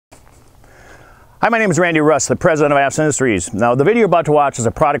Hi, my name is Randy Russ, the president of Apps Industries. Now, the video you're about to watch is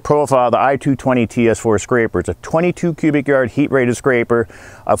a product profile of the i220 TS4 scraper. It's a 22 cubic yard heat-rated scraper,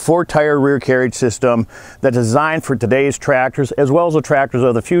 a 4-tire rear carriage system that's designed for today's tractors as well as the tractors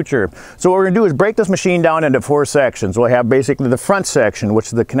of the future. So what we're going to do is break this machine down into 4 sections. We'll have basically the front section, which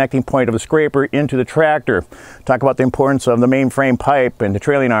is the connecting point of the scraper into the tractor. Talk about the importance of the mainframe pipe and the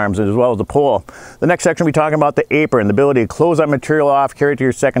trailing arms as well as the pole. The next section we'll be talking about the apron, the ability to close that material off, carry it to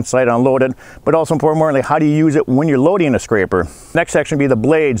your second site, unload it, but also importantly, how do you use it when you're loading a scraper. Next section will be the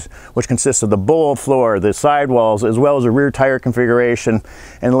blades, which consists of the bowl floor, the sidewalls, as well as the rear tire configuration,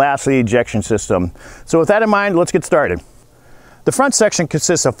 and lastly, the ejection system. So with that in mind, let's get started. The front section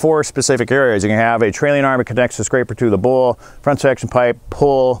consists of 4 specific areas. You can have a trailing arm that connects the scraper to the bowl, front section pipe,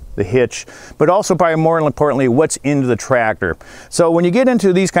 pull, the hitch, but also probably more importantly, what's into the tractor. So when you get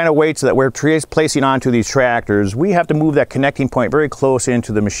into these kind of weights that we're placing onto these tractors, we have to move that connecting point very close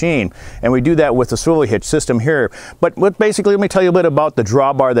into the machine. And we do that with the swivel hitch system here. But basically, let me tell you a bit about the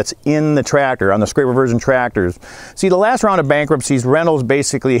drawbar that's in the tractor, on the scraper version tractors. See, the last round of bankruptcies, Reynolds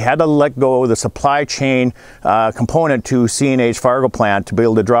basically had to let go of the supply chain component to CNH Fargo plant to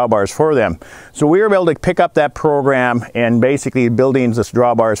build the drawbars for them. So we were able to pick up that program and basically building this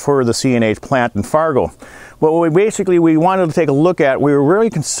drawbars for the CNH plant in Fargo. Well, we wanted to take a look at, we were really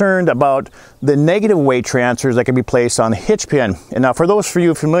concerned about the negative weight transfers that can be placed on the hitch pin. And now for those of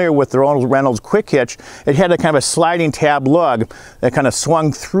you familiar with the Reynolds quick hitch, it had a kind of a sliding tab lug that kind of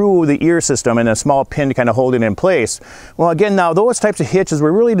swung through the ear system and a small pin to kind of hold it in place. Well, again, now those types of hitches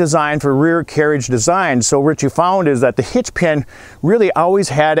were really designed for rear carriage design. So what you found is that the hitch pin really always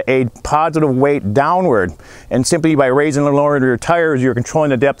had a positive weight downward. And simply by raising and lowering the rear tires, you're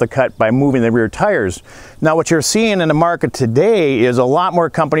controlling the depth of cut by moving the rear tires. Now, what you're seeing in the market today is a lot more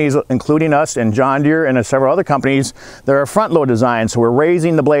companies, including us and John Deere and several other companies, that are front load designs. So we're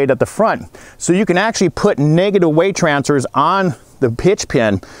raising the blade at the front. So you can actually put negative weight transfers on the hitch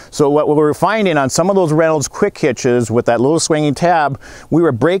pin. So what we were finding on some of those Reynolds quick hitches with that little swinging tab, we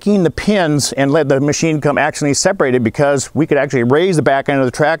were breaking the pins and let the machine come actually separated because we could actually raise the back end of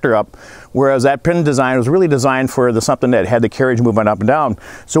the tractor up, whereas that pin design was really designed for something that had the carriage movement up and down.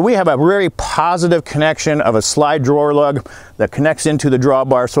 So we have a very positive connection of a slide drawer lug that connects into the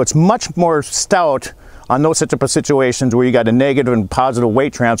drawbar, so it's much more stout on those types of situations where you got a negative and positive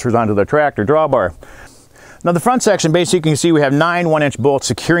weight transfers onto the tractor drawbar. Now the front section, basically you can see we have 9 1-inch bolts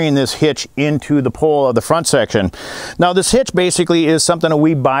securing this hitch into the pole of the front section. Now this hitch basically is something that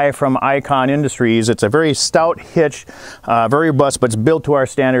we buy from Icon Industries. It's a very stout hitch, very robust, but it's built to our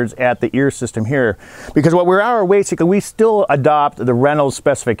standards at the ear system here. Because what we are basically, we still adopt the Reynolds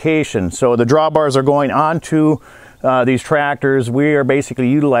specification. So the drawbars are going onto these tractors. We are basically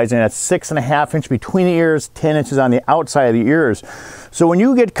utilizing that 6.5 inch between the ears, 10 inches on the outside of the ears. So when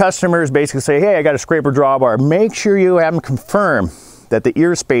you get customers basically say, hey, I got a scraper drawbar, make sure you have them confirm that the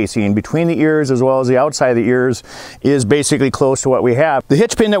ear spacing between the ears as well as the outside of the ears is basically close to what we have. The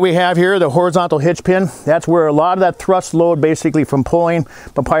hitch pin that we have here, the horizontal hitch pin, that's where a lot of that thrust load basically from pulling,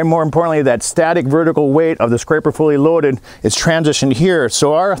 but probably more importantly, that static vertical weight of the scraper fully loaded is transitioned here.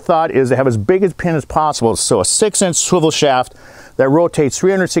 So our thought is to have as big a pin as possible. So a 6-inch swivel shaft that rotates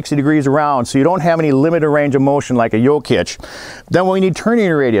 360 degrees around, so you don't have any limited range of motion like a yoke hitch. Then we need turning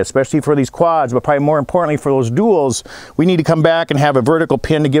radius, especially for these quads, but probably more importantly for those duals, we need to come back and have a vertical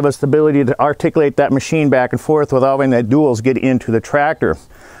pin to give us the ability to articulate that machine back and forth without having that duals get into the tractor.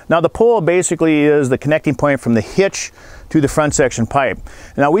 Now the pole basically is the connecting point from the hitch to the front section pipe.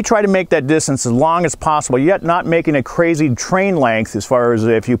 Now we try to make that distance as long as possible, yet not making a crazy train length as far as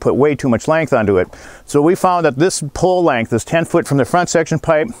if you put way too much length onto it. So we found that this pole length is 10 foot from the front section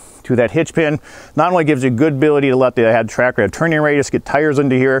pipe to that hitch pin. Not only gives you good ability to let the tractor have turning radius, get tires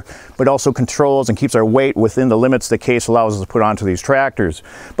into here, but also controls and keeps our weight within the limits the case allows us to put onto these tractors.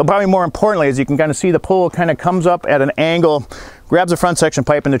 But probably more importantly, as you can kind of see, the pole kind of comes up at an angle, grabs the front section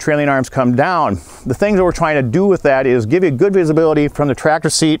pipe, and the trailing arms come down. The things that we're trying to do with that is give you good visibility from the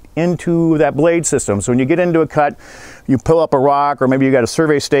tractor seat into that blade system. So when you get into a cut, you pull up a rock, or maybe you got a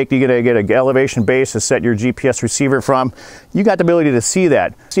survey stake, you get an elevation base to set your GPS receiver from, you got the ability to see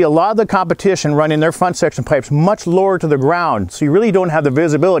that. See, a lot of the competition running their front section pipes much lower to the ground, so you really don't have the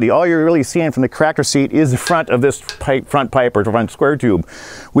visibility. All you're really seeing from the tractor seat is the front of this front pipe or front square tube.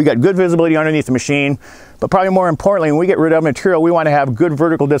 We got good visibility underneath the machine. But probably more importantly, when we get rid of material, we want to have good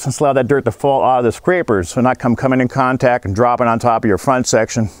vertical distance to allow that dirt to fall out of the scrapers, so not coming in contact and dropping on top of your front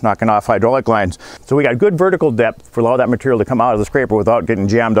section, knocking off hydraulic lines. So we got good vertical depth for allow that material to come out of the scraper without getting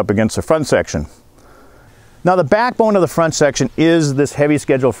jammed up against the front section. Now the backbone of the front section is this heavy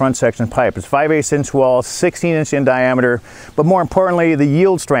schedule front section pipe. It's 5/8 inch wall, 16 inch in diameter, but more importantly, the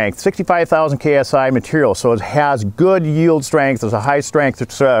yield strength, 65,000 KSI material. So it has good yield strength. It's a high strength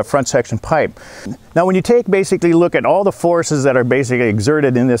front section pipe. Now when you basically look at all the forces that are basically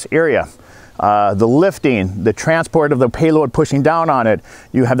exerted in this area, the lifting, the transport of the payload pushing down on it,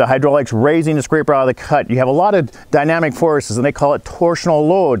 you have the hydraulics raising the scraper out of the cut. You have a lot of dynamic forces, and they call it torsional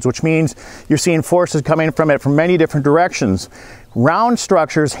loads, which means you're seeing forces coming from it from many different directions. Round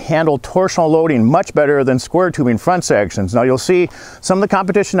structures handle torsional loading much better than square tubing front sections. Now you'll see some of the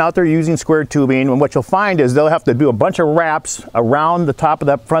competition out there using square tubing, and what you'll find is they'll have to do a bunch of wraps around the top of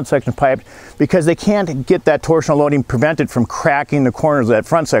that front section pipe because they can't get that torsional loading prevented from cracking the corners of that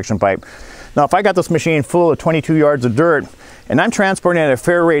front section pipe. Now if I got this machine full of 22 yards of dirt and I'm transporting at a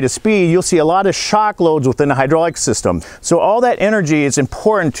fair rate of speed, you'll see a lot of shock loads within the hydraulic system. So all that energy is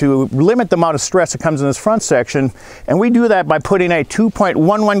important to limit the amount of stress that comes in this front section, and we do that by putting a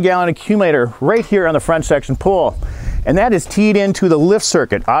 2.11 gallon accumulator right here on the front section pull. And that is teed into the lift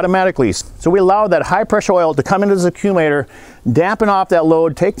circuit automatically. So we allow that high pressure oil to come into this accumulator, dampen off that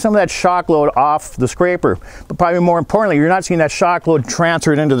load, take some of that shock load off the scraper. But probably more importantly, you're not seeing that shock load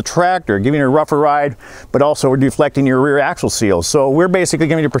transferred into the tractor, giving you a rougher ride, but also we're deflecting your rear axle seals. So we're basically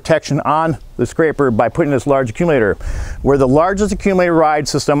giving you protection on the scraper by putting this large accumulator. We're the largest accumulator ride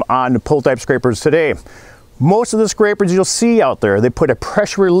system on the pull type scrapers today. Most of the scrapers you'll see out there, they put a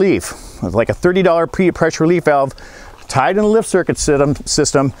pressure relief, like a $30 pressure relief valve, tied in a lift circuit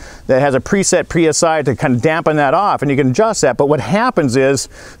system that has a preset PSI to kind of dampen that off, and you can adjust that. But what happens is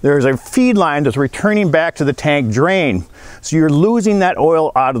there's a feed line that's returning back to the tank drain. So you're losing that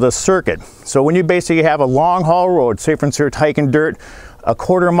oil out of the circuit. So when you basically have a long haul road, say for instance you're hiking dirt, a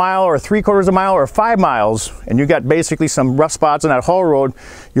quarter mile or 3/4 mile or 5 miles, and you got basically some rough spots on that haul road,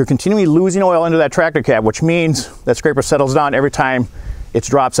 you're continually losing oil into that tractor cab, which means that scraper settles down every time it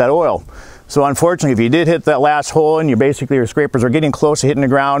drops that oil. So unfortunately, if you did hit that last hole and your scrapers are getting close to hitting the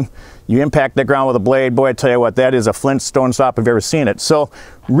ground, you impact the ground with a blade, boy, I tell you what, that is a Flintstone stop if you've ever seen it. So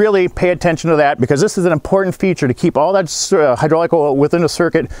really pay attention to that, because this is an important feature to keep all that hydraulic oil within the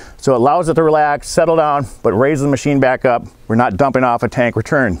circuit, so it allows it to relax, settle down, but raise the machine back up. We're not dumping off a tank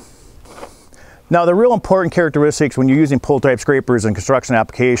return. Now the real important characteristics when you're using pull type scrapers in construction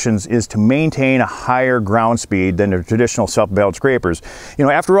applications is to maintain a higher ground speed than the traditional self-propelled scrapers. You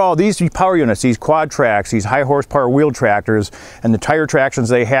know, after all, these power units, these quad tracks, these high horsepower wheel tractors, and the tire tractions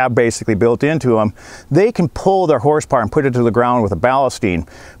they have basically built into them, they can pull their horsepower and put it to the ground with a ballasting.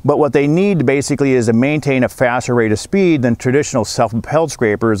 But what they need basically is to maintain a faster rate of speed than traditional self-propelled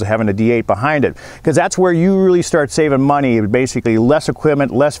scrapers having a D8 behind it. Because that's where you really start saving money, basically less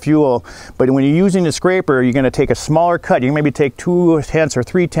equipment, less fuel. But when you using the scraper, you're going to take a smaller cut. You can maybe take 2/10 or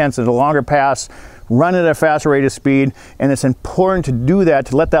 3/10 at a longer pass, run at a faster rate of speed, and it's important to do that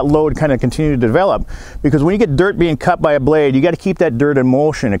to let that load kind of continue to develop. Because when you get dirt being cut by a blade, you got to keep that dirt in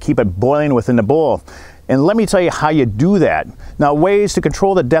motion and keep it boiling within the bowl. And let me tell you how you do that. Now, ways to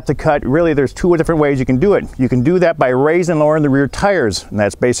control the depth of cut, really there's two different ways you can do it. You can do that by raising and lowering the rear tires, and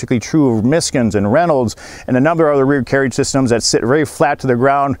that's basically true of Miskins and Reynolds and a number of other rear carriage systems that sit very flat to the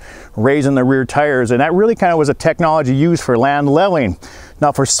ground, raising the rear tires, and that really kind of was a technology used for land leveling.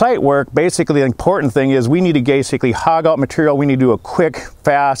 Now for site work, basically the important thing is we need to basically hog out material. We need to do it quick,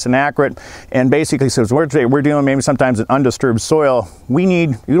 fast, and accurate. And basically, since we're dealing maybe sometimes in undisturbed soil, we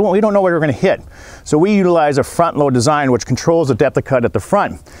don't know where we're going to hit. So we utilize a front load design which controls the depth of cut at the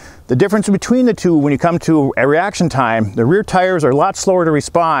front. The difference between the two, when you come to a reaction time, the rear tires are a lot slower to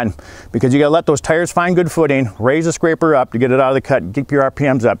respond because you got to let those tires find good footing, raise the scraper up to get it out of the cut, keep your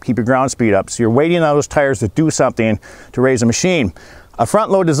RPMs up, keep your ground speed up. So you're waiting on those tires to do something to raise the machine. A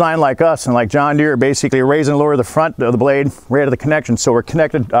front load design like us and like John Deere basically raise and lower the front of the blade right at the connection. So we're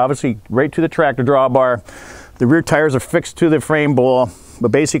connected obviously right to the tractor drawbar. The rear tires are fixed to the frame bowl,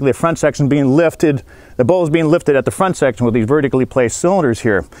 but basically the front section being lifted, the bowl is being lifted at the front section with these vertically placed cylinders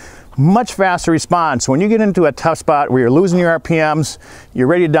here. Much faster response. When you get into a tough spot where you're losing your RPMs, you're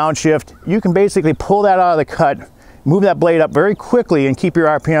ready to downshift, you can basically pull that out of the cut, move that blade up very quickly and keep your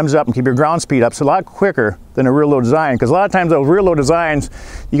RPMs up and keep your ground speed up. So a lot quicker than a rear load design, because a lot of times those rear load designs,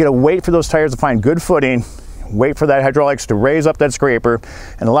 you got to wait for those tires to find good footing, wait for that hydraulics to raise up that scraper,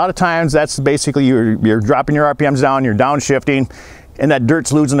 and a lot of times that's basically you're dropping your RPMs down, you're downshifting, and that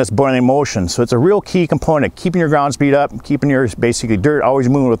dirt's losing its boiling motion. So it's a real key component, keeping your ground speed up, keeping your basically dirt always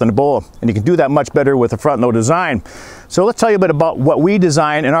moving within the bowl. And you can do that much better with a front load design. So let's tell you a bit about what we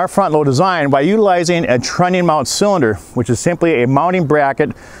design in our front load design by utilizing a trunnion mount cylinder, which is simply a mounting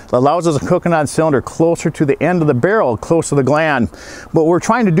bracket that allows us to hook on cylinder closer to the end of the barrel, close to the gland. What we're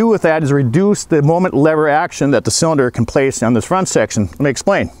trying to do with that is reduce the moment lever action that the cylinder can place on this front section. Let me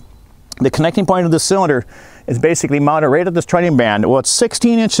explain. The connecting point of the cylinder is basically mounted right at this trunnion band. Well, it's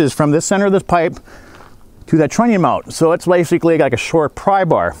 16 inches from this center of this pipe to that trunnion mount. So it's basically like a short pry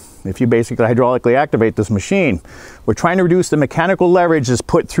bar if you basically hydraulically activate this machine. We're trying to reduce the mechanical leverage that's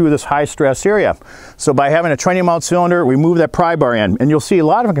put through this high stress area. So by having a trunnion mount cylinder, we move that pry bar in. And you'll see a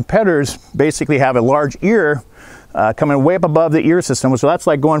lot of competitors basically have a large ear coming way up above the ear system. So that's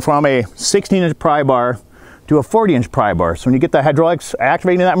like going from a 16-inch pry bar to a 40-inch pry bar. So when you get the hydraulics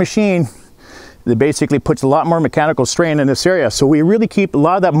activating that machine, it basically puts a lot more mechanical strain in this area. So we really keep a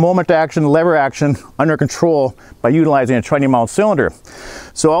lot of that moment action, lever action under control by utilizing a trunnion mount cylinder.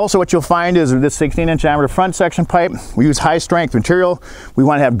 So also what you'll find is with this 16-inch diameter front section pipe, we use high strength material. We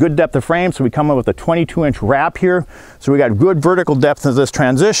want to have good depth of frame, so we come up with a 22-inch wrap here. So we got good vertical depth of this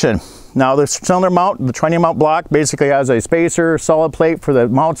transition. Now the cylinder mount, the trunnion mount block, basically has a spacer, solid plate for the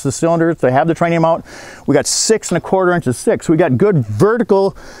mounts, the cylinders. They have the trunnion mount. We got 6 1/4 inches thick. So we got good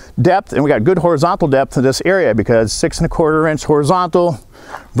vertical depth and we got good horizontal depth in this area because 6 1/4 inch horizontal,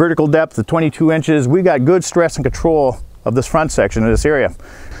 vertical depth of 22 inches. We got good stress and control of this front section of this area.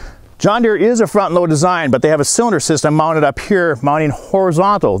 John Deere is a front load design, but they have a cylinder system mounted up here, mounting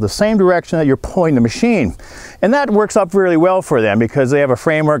horizontal, the same direction that you're pulling the machine. And that works out really well for them because they have a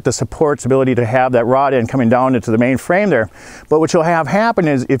framework that supports the ability to have that rod end coming down into the main frame there. But what you'll have happen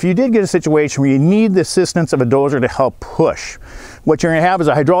is if you did get a situation where you need the assistance of a dozer to help push, what you're going to have is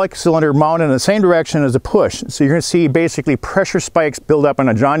a hydraulic cylinder mounted in the same direction as the push. So you're going to see basically pressure spikes build up on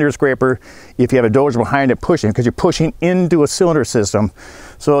a John Deere scraper if you have a dozer behind it pushing, because you're pushing into a cylinder system.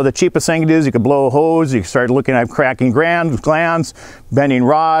 So the cheapest thing to do is you could blow a hose, you can start looking at cracking glands, bending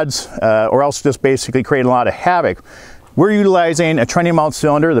rods, or else just basically create a lot of havoc. We're utilizing a trunnion mount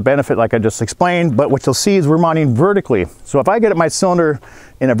cylinder, the benefit like I just explained, but what you'll see is we're mounting vertically. So if I get at my cylinder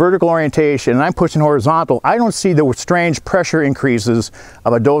in a vertical orientation and I'm pushing horizontal, I don't see the strange pressure increases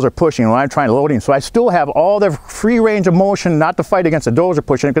of a dozer pushing when I'm trying to loading. So I still have all the free range of motion not to fight against a dozer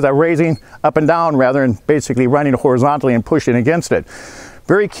pushing because I'm raising up and down rather than basically running horizontally and pushing against it.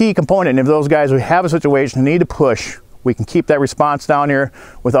 Very key component. And if those guys who have a situation need to push, we can keep that response down here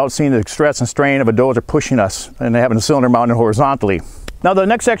without seeing the stress and strain of a dozer pushing us and having a cylinder mounted horizontally. Now the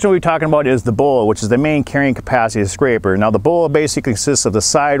next section we're talking about is the bowl, which is the main carrying capacity of the scraper. Now the bowl basically consists of the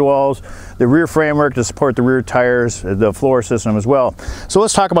sidewalls, the rear framework to support the rear tires, the floor system as well. So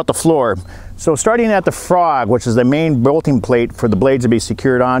let's talk about the floor. So starting at the frog, which is the main bolting plate for the blades to be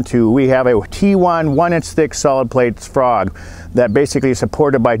secured onto, we have a T1 1-inch thick solid plate frog that basically is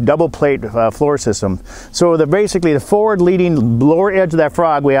supported by double plate floor system. So basically the forward leading lower edge of that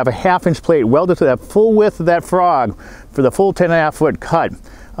frog, we have a 1/2-inch plate welded to that full width of that frog for the full 10.5 foot cut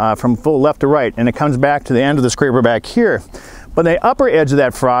from full left to right, and it comes back to the end of the scraper back here. But the upper edge of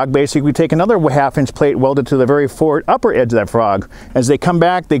that frog, basically we take another 1/2-inch plate welded to the very forward upper edge of that frog. As they come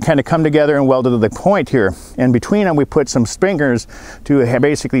back, they kind of come together and welded to the point here. And between them we put some springers to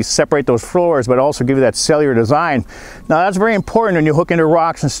basically separate those floors, but also give you that cellular design. Now that's very important when you hook into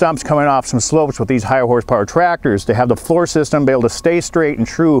rocks and stumps coming off some slopes with these higher horsepower tractors, to have the floor system be able to stay straight and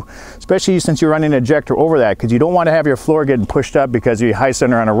true, especially since you're running an ejector over that, because you don't want to have your floor getting pushed up because you high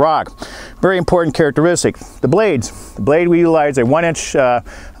center on a rock. Very important characteristic. The blades. The blade we utilize a 1-inch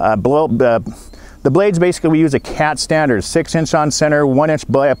the blades basically we use a CAT standard, 6-inch on center, 1-inch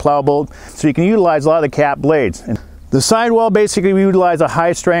plow bolt, so you can utilize a lot of the CAT blades. And the sidewall basically we utilize a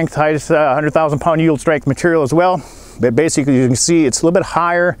high strength, 100,000 pound yield strength material as well. But basically you can see it's a little bit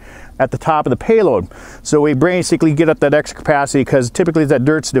higher at the top of the payload. So we basically get up that extra capacity because typically as that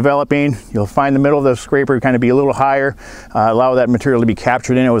dirt's developing, you'll find the middle of the scraper kind of be a little higher, allow that material to be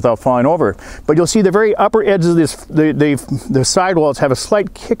captured in it without falling over. But you'll see the very upper edges of this, the sidewalls have a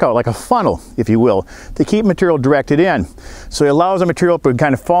slight kick out, like a funnel, if you will, to keep material directed in. So it allows the material to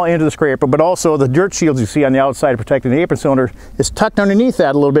kind of fall into the scraper, but also the dirt shields you see on the outside protecting the apron cylinder is tucked underneath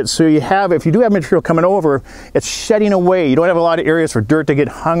that a little bit. So you have, if you do have material coming over, it's shedding away. You don't have a lot of areas for dirt to get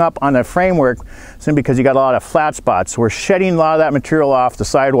hung up on the framework simply because you got a lot of flat spots. So we're shedding a lot of that material off the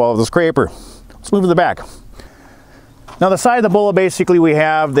sidewall of the scraper. Let's move to the back. Now the side of the bowl, basically we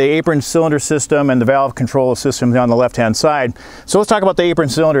have the apron cylinder system and the valve control system on the left-hand side. So let's talk about the apron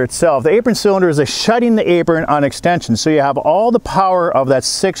cylinder itself. The apron cylinder is a shutting the apron on extension. So you have all the power of that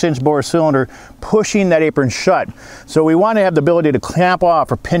 6-inch bore cylinder pushing that apron shut. So we want to have the ability to clamp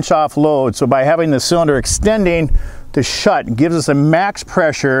off or pinch off load. So by having the cylinder extending to shut gives us a max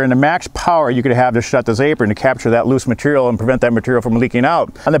pressure and a max power you could have to shut this apron to capture that loose material and prevent that material from leaking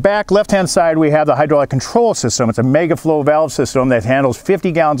out. On the back left-hand side, we have the hydraulic control system. It's a mega flow valve system that handles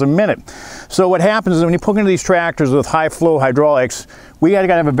 50 gallons a minute. So what happens is when you put into these tractors with high flow hydraulics, we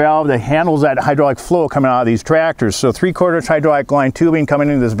gotta have a valve that handles that hydraulic flow coming out of these tractors. So 3/4 inch hydraulic line tubing coming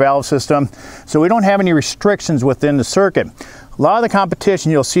into this valve system. So we don't have any restrictions within the circuit. A lot of the competition,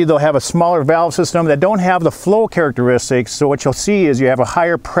 you'll see they'll have a smaller valve system that don't have the flow characteristics. So what you'll see is you have a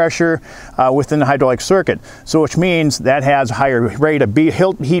higher pressure within the hydraulic circuit. So which means that has a higher rate of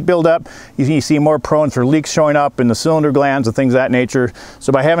heat buildup. You see more prone for leaks showing up in the cylinder glands and things of that nature.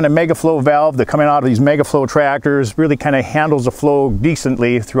 So by having a mega flow valve that coming out of these mega flow tractors really kind of handles the flow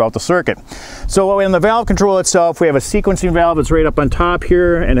decently throughout the circuit. So in the valve control itself, we have a sequencing valve that's right up on top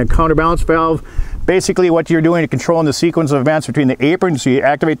here and a counterbalance valve. Basically what you're doing is controlling the sequence of events between the apron. So you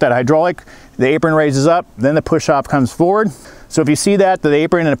activate that hydraulic, the apron raises up, then the push-off comes forward. So if you see that the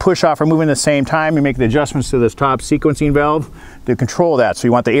apron and the push-off are moving at the same time, you make the adjustments to this top sequencing valve to control that. So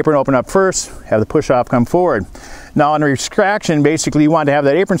you want the apron open up first, have the push-off come forward. Now on retraction, basically you want to have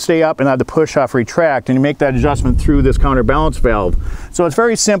that apron stay up and have the push-off retract, and you make that adjustment through this counterbalance valve. So it's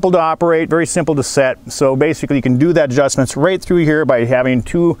very simple to operate, very simple to set. So basically you can do that adjustments right through here by having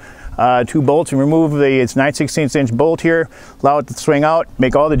two bolts and remove the 9/16 inch bolt here, allow it to swing out,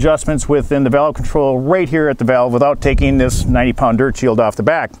 make all the adjustments within the valve control right here at the valve without taking this 90-pound dirt shield off the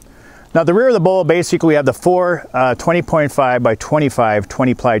back. Now the rear of the bowl, basically we have the four 20.5 by 25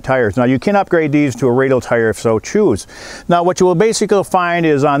 20-ply tires. Now you can upgrade these to a radial tire if so choose. Now what you will basically find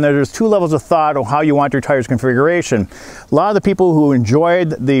is on there's two levels of thought on how you want your tires configuration. A lot of the people who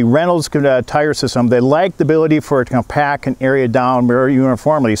enjoyed the Reynolds tire system, they like the ability for it to compact an area down very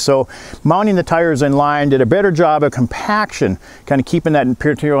uniformly. So mounting the tires in line did a better job of compaction, kind of keeping that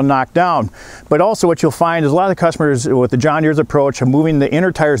material knocked down. But also what you'll find is a lot of the customers with the John Deere's approach of moving the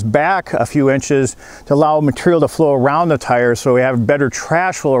inner tires back a few inches to allow material to flow around the tire so we have better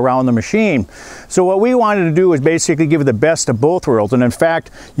trash flow around the machine. So what we wanted to do is basically give it the best of both worlds, and in fact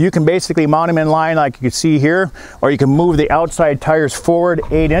you can basically mount them in line like you can see here, or you can move the outside tires forward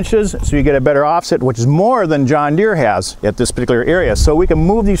 8 inches so you get a better offset, which is more than John Deere has at this particular area. So we can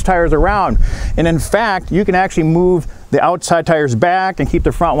move these tires around, and in fact you can actually move the outside tires back and keep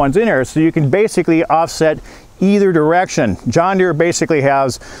the front ones in there, so you can basically offset either direction. John Deere basically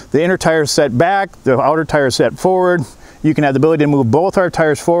has the inner tires set back, the outer tires set forward. You can have the ability to move both our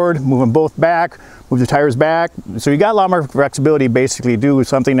tires forward, move them both back, move the tires back. So you got a lot more flexibility basically to do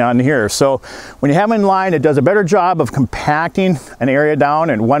something on here. So when you have them in line, it does a better job of compacting an area down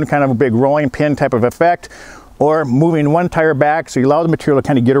and one kind of a big rolling pin type of effect, or moving one tire back so you allow the material to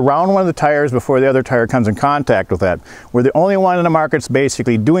kind of get around one of the tires before the other tire comes in contact with that. We're the only one in the market's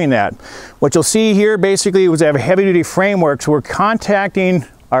basically doing that. What you'll see here basically is we have a heavy-duty framework, so we're contacting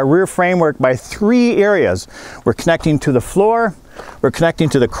our rear framework by 3 areas. We're connecting to the floor, we're connecting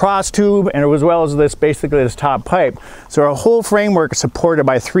to the cross tube, and as well as this basically this top pipe. So our whole framework is supported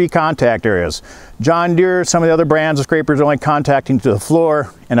by 3 contact areas. John Deere, some of the other brands of scrapers are only contacting to the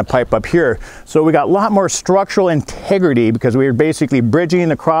floor and a pipe up here. So we got a lot more structural integrity because we're basically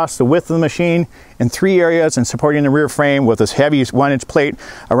bridging across the width of the machine in 3 areas and supporting the rear frame with this heavy 1-inch plate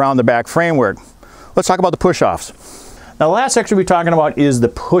around the back framework. Let's talk about the push-offs. Now the last section we're talking about is the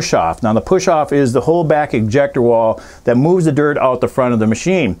push-off. Now the push-off is the whole back ejector wall that moves the dirt out the front of the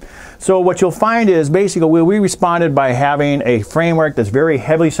machine. So what you'll find is basically we responded by having a framework that's very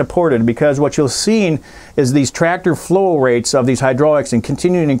heavily supported, because what you'll see is these tractor flow rates of these hydraulics and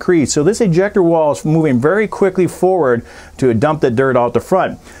continuing to increase. So this ejector wall is moving very quickly forward to dump the dirt out the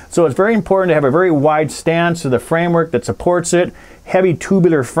front. So it's very important to have a very wide stance to the framework that supports it, heavy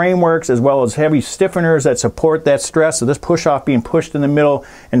tubular frameworks as well as heavy stiffeners that support that stress. So this push-off being pushed in the middle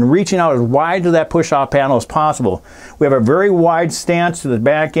and reaching out as wide to that push-off panel as possible. We have a very wide stance to the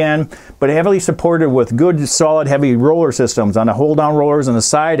back end, but heavily supported with good solid heavy roller systems. On the hold-down rollers on the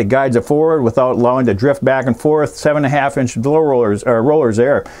side, it guides it forward without allowing it to drift back and forth. 7.5-inch flow rollers, rollers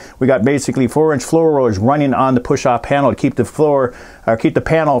there. We got basically 4-inch floor rollers running on the push-off panel to keep the floor, or keep the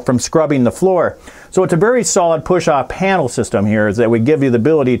panel from scrubbing the floor. So it's a very solid push-off panel system here that would give you the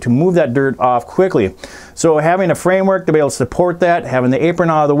ability to move that dirt off quickly. So having a framework to be able to support that, having the apron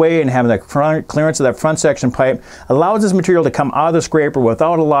out of the way, and having the clearance of that front section pipe allows this material to come out of the scraper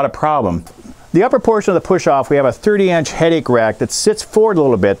without a lot of problem. The upper portion of the push-off, we have a 30-inch headache rack that sits forward a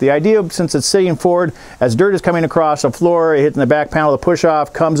little bit. The idea, since it's sitting forward, as dirt is coming across the floor, hitting the back panel of the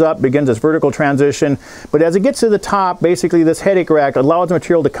push-off, comes up, begins its vertical transition. But as it gets to the top, basically this headache rack allows the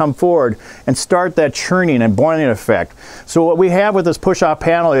material to come forward and start that churning and boiling effect. So what we have with this push-off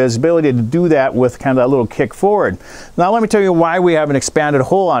panel is the ability to do that with kind of that little kick forward. Now let me tell you why we have an expanded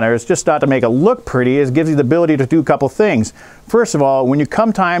hole on there. It's just not to make it look pretty. It gives you the ability to do a couple things. First of all, when you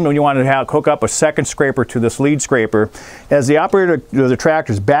want to hook up a second scraper to this lead scraper, as the operator of the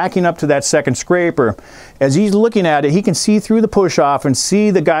tractor is backing up to that second scraper, as he's looking at it, he can see through the push-off and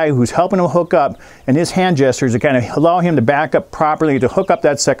see the guy who's helping him hook up, and his hand gestures to kind of allow him to back up properly to hook up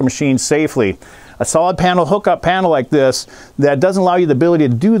that second machine safely. A solid panel hookup panel like this that doesn't allow you the ability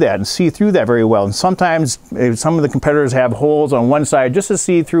to do that and see through that very well. And sometimes some of the competitors have holes on one side just to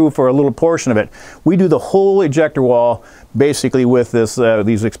see through for a little portion of it. We do the whole ejector wall basically with this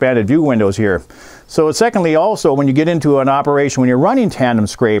these expanded view windows here. So secondly, also when you get into an operation when you're running tandem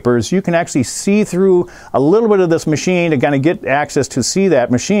scrapers, you can actually see through a little bit of this machine to kind of get access to see that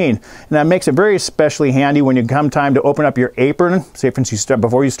machine. And that makes it very especially handy when you come time to open up your apron. Say for instance,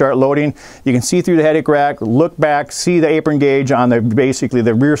 before you start loading, you can see through the headache rack, look back, see the apron gauge on the basically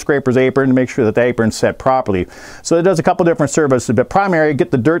the rear scraper's apron to make sure that the apron's set properly. So it does a couple different services, but primary,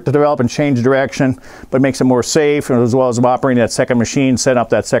 get the dirt to develop and change direction, but makes it more safe, as well as operating that second machine, set up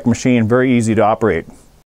that second machine, very easy to operate.